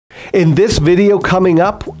In this video coming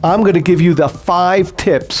up, I'm going to give you the 5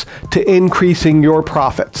 tips to increasing your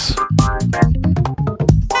profits.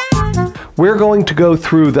 We're going to go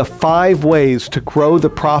through the 5 ways to grow the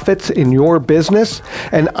profits in your business,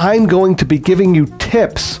 and I'm going to be giving you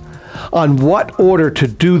tips on what order to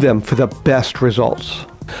do them for the best results.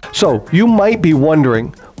 So you might be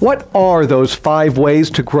wondering, what are those 5 ways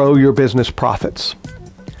to grow your business profits?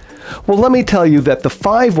 Well, let me tell you that the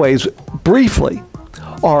 5 ways, briefly,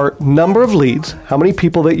 are number of leads, how many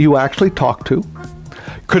people that you actually talk to,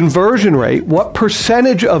 conversion rate, what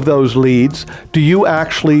percentage of those leads do you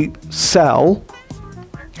actually sell?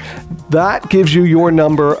 That gives you your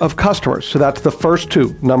number of customers. So that's the first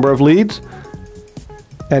 2, number of leads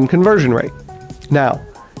and conversion rate. Now,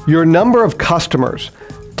 your number of customers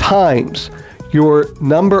times your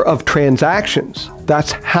number of transactions,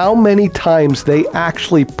 that's how many times they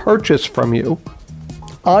actually purchase from you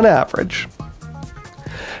on average,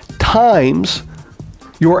 times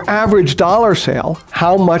your average dollar sale,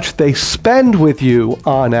 how much they spend with you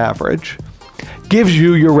on average, gives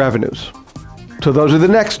you your revenues. So those are the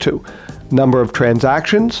next 2. Number of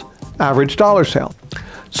transactions, average dollar sale.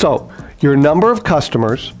 So your number of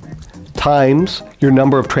customers times your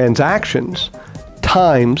number of transactions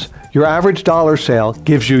times your average dollar sale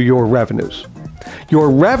gives you your revenues. Your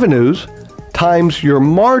revenues times your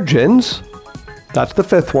margins, that's the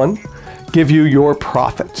 5th one, give you your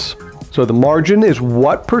profits. So the margin is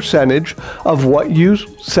what percentage of what you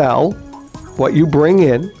sell, what you bring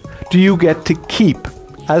in, do you get to keep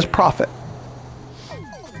as profit.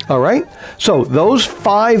 All right? So those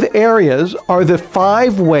 5 areas are the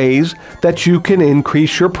 5 ways that you can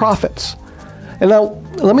increase your profits. And now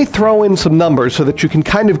let me throw in some numbers so that you can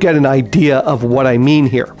kind of get an idea of what I mean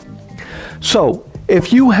here. So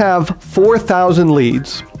if you have 4,000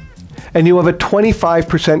 leads and you have a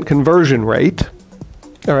 25% conversion rate,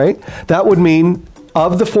 all right, that would mean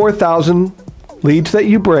of the 4,000 leads that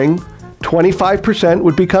you bring, 25%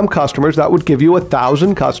 would become customers. That would give you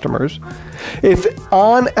 1,000 customers. If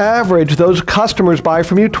on average those customers buy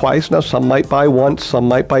from you twice, now some might buy once, some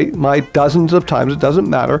might buy dozens of times, it doesn't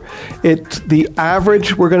matter. It's the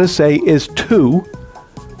average, we're going to say, is 2,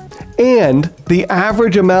 and the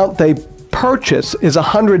average amount they purchase is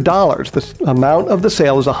 $100. The amount of the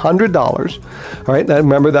sale is $100. All right, now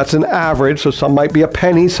remember that's an average, so some might be a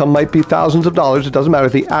penny, some might be thousands of dollars, it doesn't matter.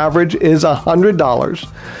 The average is $100.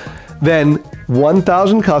 Then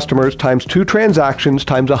 1,000 customers times 2 transactions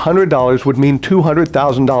times $100 would mean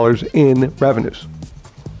 $200,000 in revenues.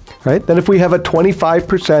 Right? Then if we have a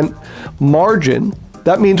 25% margin,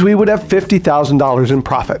 that means we would have $50,000 in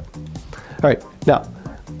profit. All right, now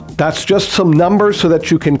that's just some numbers so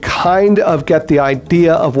that you can kind of get the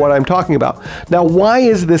idea of what I'm talking about. Now, why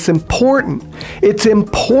is this important? It's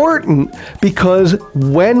important because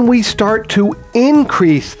when we start to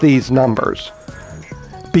increase these numbers,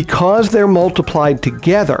 because they're multiplied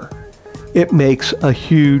together, it makes a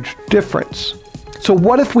huge difference. So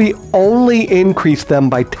what if we only increase them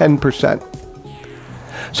by 10%?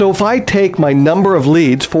 So if I take my number of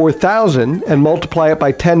leads, 4,000, and multiply it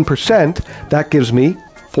by 10%, that gives me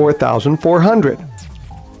 4,400.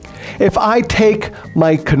 If I take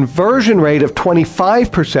my conversion rate of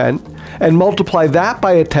 25% and multiply that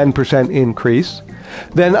by a 10% increase,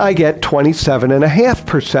 then I get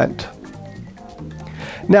 27.5%.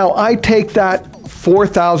 Now I take that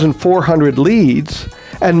 4,400 leads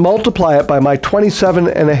and multiply it by my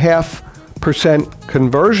 27.5%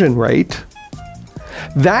 conversion rate.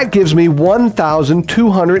 That gives me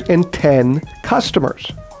 1,210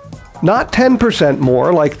 customers. Not 10%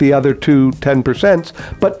 more like the other 2 10%,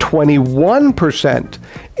 but 21%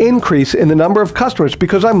 increase in the number of customers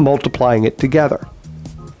because I'm multiplying it together.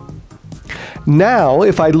 Now,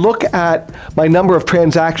 if I look at my number of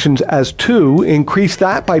transactions as 2, increase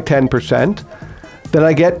that by 10%, then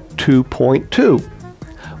I get 2.2.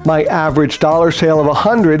 My average dollar sale of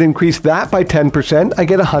 100, increase that by 10%, I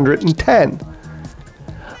get 110.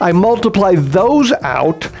 I multiply those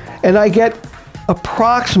out, and I get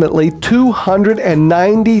approximately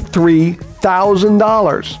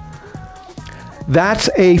 $293,000. That's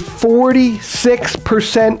a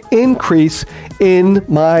 46% increase in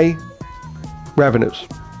my revenues.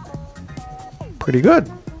 Pretty good.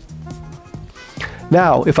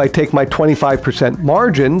 Now, if I take my 25%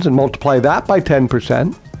 margins and multiply that by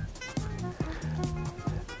 10%,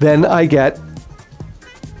 then I get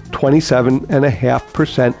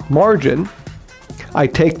 27.5% margin I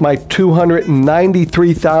take my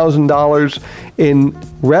 $293,000 in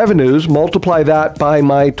revenues, multiply that by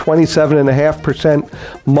my 27.5%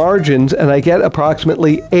 margins, and I get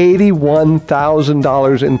approximately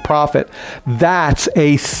 $81,000 in profit. That's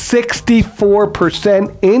a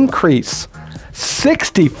 64% increase.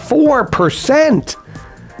 64%!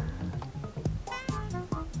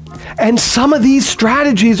 And some of these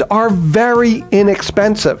strategies are very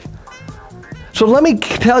inexpensive. So let me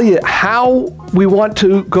tell you how we want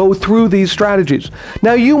to go through these strategies.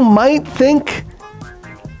 Now, you might think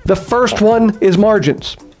the first one is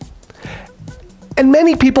margins. And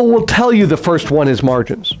many people will tell you the first one is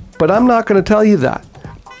margins, but I'm not going to tell you that.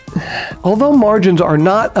 Although margins are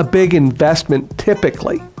not a big investment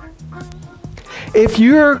typically, if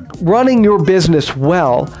you're running your business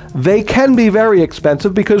well, they can be very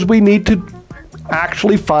expensive because we need to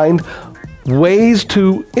actually find ways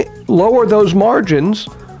to lower those margins,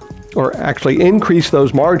 or actually increase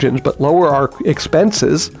those margins, but lower our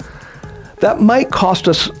expenses. That might cost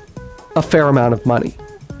us a fair amount of money.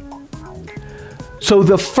 So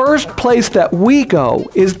the first place that we go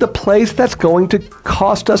is the place that's going to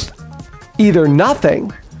cost us either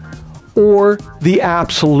nothing or the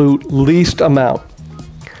absolute least amount.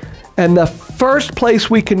 And the first place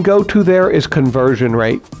we can go to there is conversion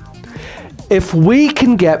rate. If we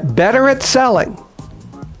can get better at selling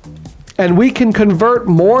and we can convert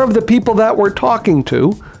more of the people that we're talking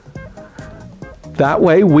to, that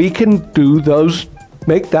way we can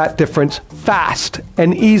make that difference fast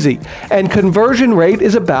and easy. And conversion rate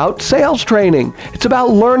is about sales training. It's about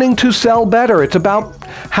learning to sell better. It's about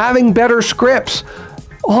having better scripts,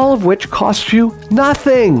 all of which costs you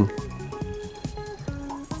nothing.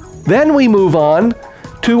 Then we move on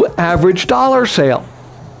to average dollar sale.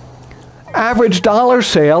 Average dollar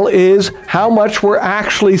sale is how much we're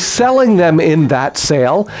actually selling them in that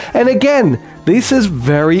sale. And again, this is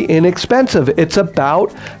very inexpensive. It's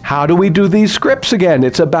about how do we do these scripts again?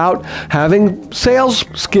 It's about having sales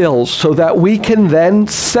skills so that we can then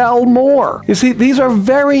sell more. You see, these are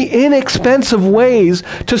very inexpensive ways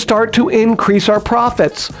to start to increase our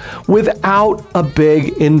profits without a big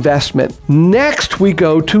investment. Next, we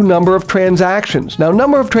go to number of transactions. Now,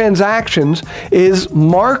 number of transactions is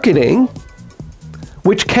marketing,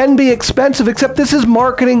 which can be expensive, except this is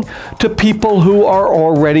marketing to people who are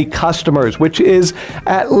already customers, which is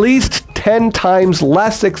at least 10 times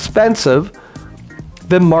less expensive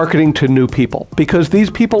than marketing to new people, because these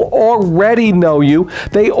people already know you,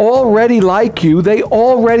 they already like you, they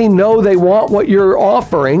already know they want what you're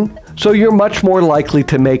offering, so you're much more likely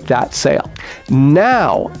to make that sale.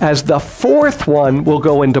 Now, as the fourth one, we'll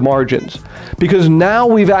go into margins, because now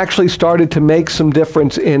we've actually started to make some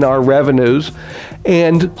difference in our revenues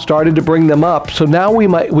and started to bring them up. So now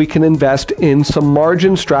we can invest in some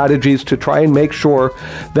margin strategies to try and make sure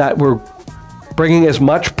that we're bringing as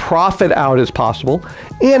much profit out as possible.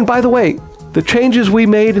 And by the way, the changes we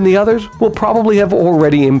made in the others will probably have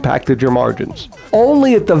already impacted your margins.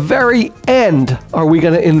 Only at the very end are we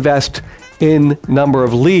going to invest in number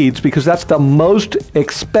of leads, because that's the most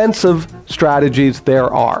expensive strategies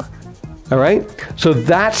there are. All right? So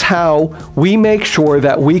that's how we make sure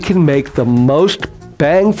that we can make the most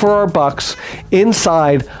bang for our bucks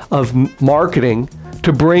inside of marketing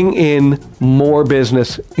to bring in more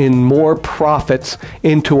business, in more profits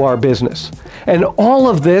into our business. And all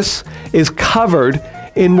of this is covered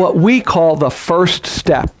in what we call the first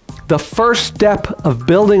step. The first step of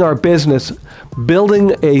building our business,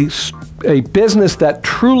 building a business that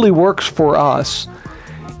truly works for us,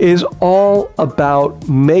 is all about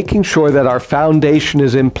making sure that our foundation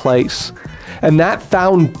is in place. And that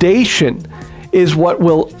foundation is what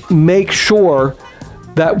will make sure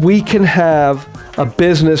that we can have a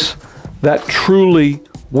business that truly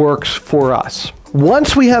works for us.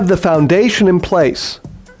 Once we have the foundation in place,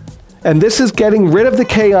 and this is getting rid of the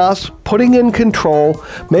chaos, putting in control,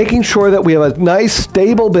 making sure that we have a nice,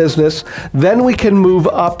 stable business, then we can move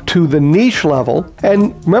up to the niche level.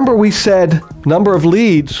 And remember, we said number of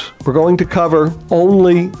leads we're going to cover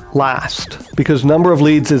only last, because number of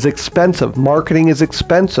leads is expensive. Marketing is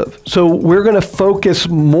expensive. So we're going to focus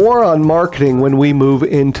more on marketing when we move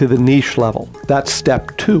into the niche level. That's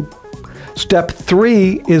step 2. Step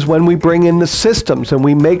 3 is when we bring in the systems and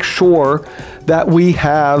we make sure that we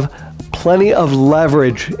have plenty of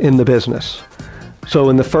leverage in the business. So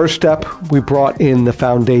in the first step, we brought in the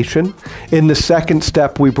foundation. In the second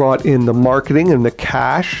step, we brought in the marketing and the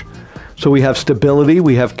cash. So we have stability,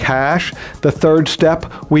 we have cash. The third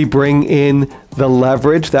step, we bring in the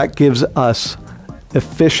leverage that gives us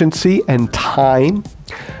efficiency and time.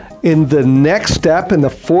 In the next step, in the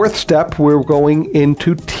fourth step, we're going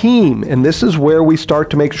into team. And this is where we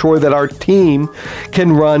start to make sure that our team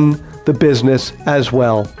can run the business as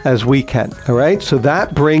well as we can. All right, so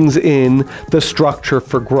that brings in the structure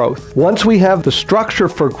for growth. Once we have the structure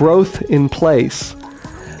for growth in place,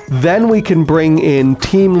 then we can bring in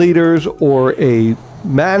team leaders or a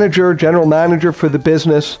manager, general manager for the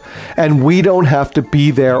business, and we don't have to be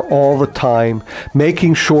there all the time,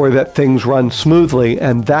 making sure that things run smoothly.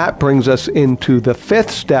 And that brings us into the fifth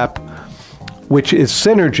step, which is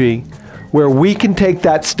synergy, where we can take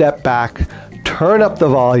that step back, turn up the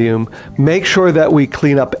volume, make sure that we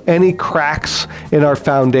clean up any cracks in our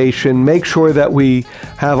foundation, make sure that we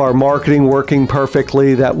have our marketing working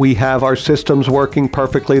perfectly, that we have our systems working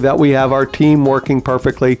perfectly, that we have our team working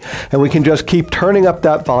perfectly, and we can just keep turning up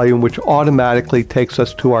that volume, which automatically takes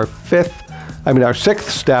us to our sixth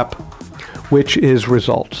step, which is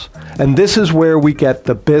results. And this is where we get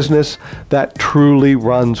the business that truly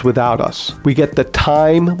runs without us. We get the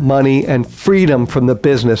time, money, and freedom from the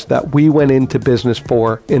business that we went into business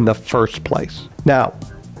for in the first place. Now,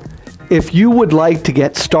 if you would like to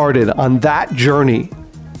get started on that journey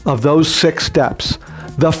of those 6 steps,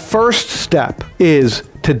 the first step is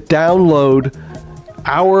to download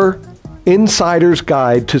our Insider's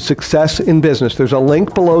Guide to Success in Business. There's a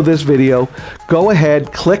link below this video. Go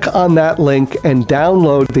ahead, click on that link, and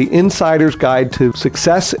download the Insider's Guide to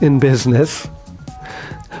Success in Business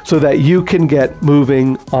so that you can get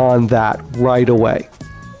moving on that right away.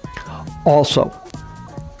 Also,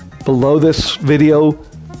 below this video,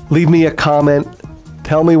 leave me a comment.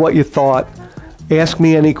 Tell me what you thought. Ask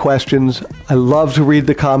me any questions. I love to read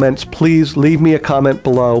the comments. Please leave me a comment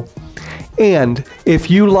below. And if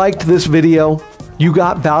you liked this video, you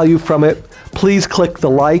got value from it, please click the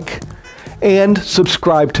like and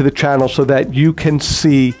subscribe to the channel so that you can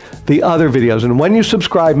see the other videos. And when you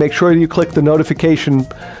subscribe, make sure you click the notification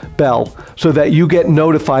bell so that you get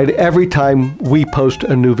notified every time we post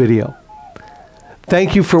a new video.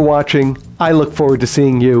 Thank you for watching. I look forward to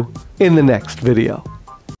seeing you in the next video.